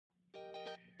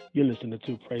You're listening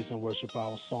to Praise and Worship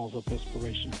Hour Songs of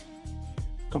Inspiration.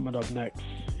 Coming up next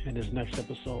in this next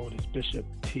episode is Bishop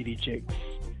T.D. Jakes.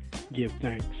 Give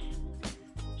thanks.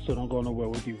 So don't go nowhere.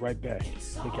 We'll be right back.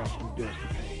 We got some bills to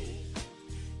pay.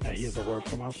 Now here's a word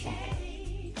from our sponsor.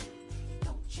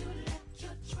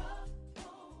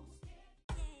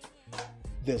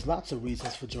 There's lots of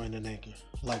reasons for joining Anchor.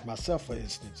 Like myself, for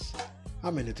instance.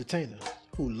 I'm an entertainer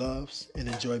who loves and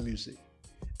enjoys music.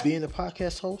 Being a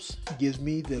podcast host gives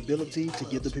me the ability to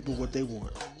give the people what they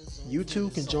want. You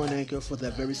too can join Anchor for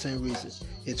that very same reason.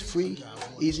 It's free,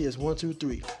 easy as 1, 2,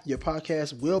 3. Your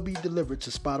podcast will be delivered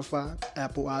to Spotify,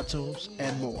 Apple iTunes,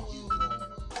 and more.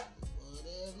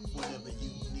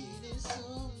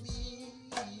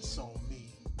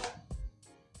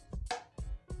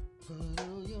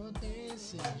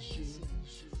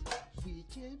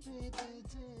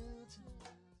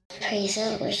 Praise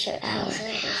and worship hour,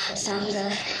 songs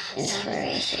of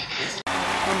inspiration.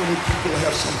 How many people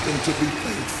have something to be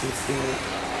thankful for?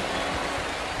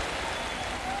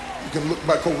 You can look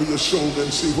back over your shoulder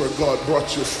and see where God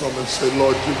brought you from and say,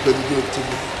 Lord, you've been good to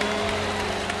me.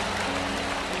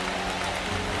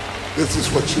 This is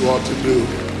what you ought to do.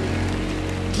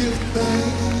 Give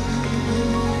thanks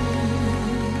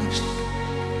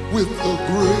with a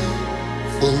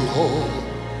grateful heart.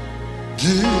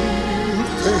 Give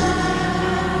thanks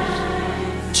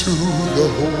to the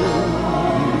Holy.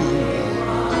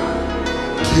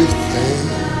 Give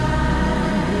thanks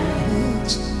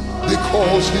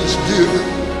because He's given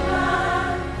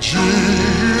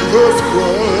Jesus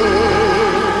Christ,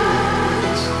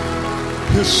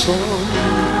 His Son.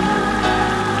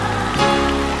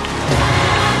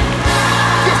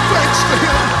 Give thanks to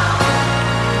Him.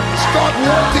 Start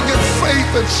walking in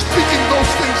faith and speaking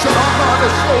those things that are not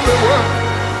as though they were.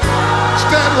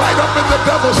 Stand right up in the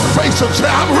devil's face and say,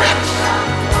 I'm rich,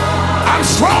 I'm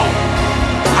strong,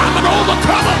 I'm an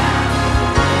overcomer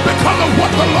because of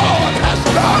what the Lord has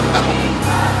done.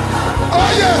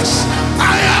 Oh yes,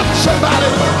 I am somebody.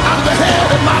 I'm the head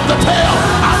and not the tail.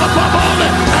 I'm above only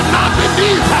and not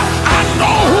beneath. I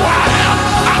know who I am.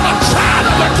 I'm a child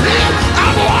of the King.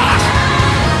 I'm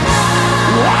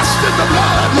washed in the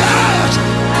blood, yes.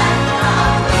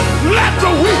 Let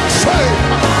the weak say,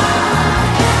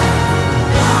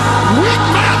 weak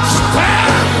man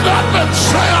stand up and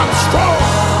say I'm strong.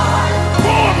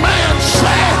 Poor man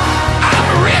say I'm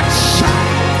rich.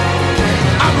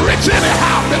 I'm rich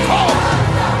anyhow because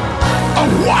of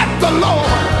what the Lord,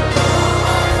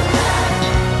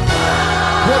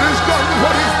 what He's done,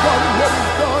 what He's done, what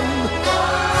He's done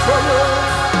for you.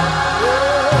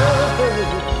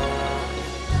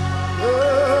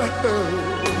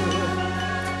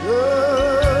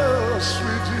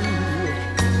 Sweet Jesus,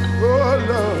 oh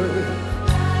Lord.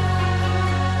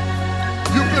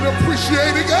 You've been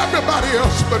appreciating everybody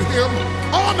else but Him.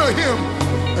 Honor Him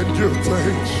and give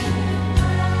thanks.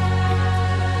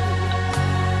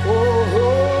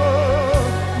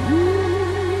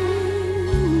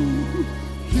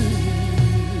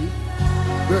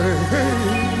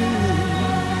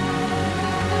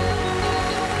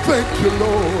 Thank you,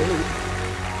 Lord.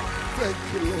 Thank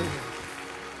you, Lord.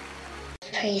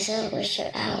 Praise and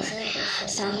worship hour,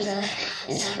 songs of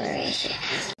inspiration.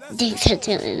 Thanks for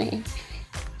tuning in.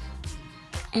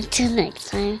 Until next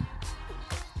time,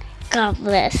 God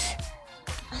bless.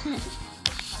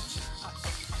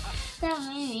 That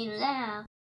made me laugh.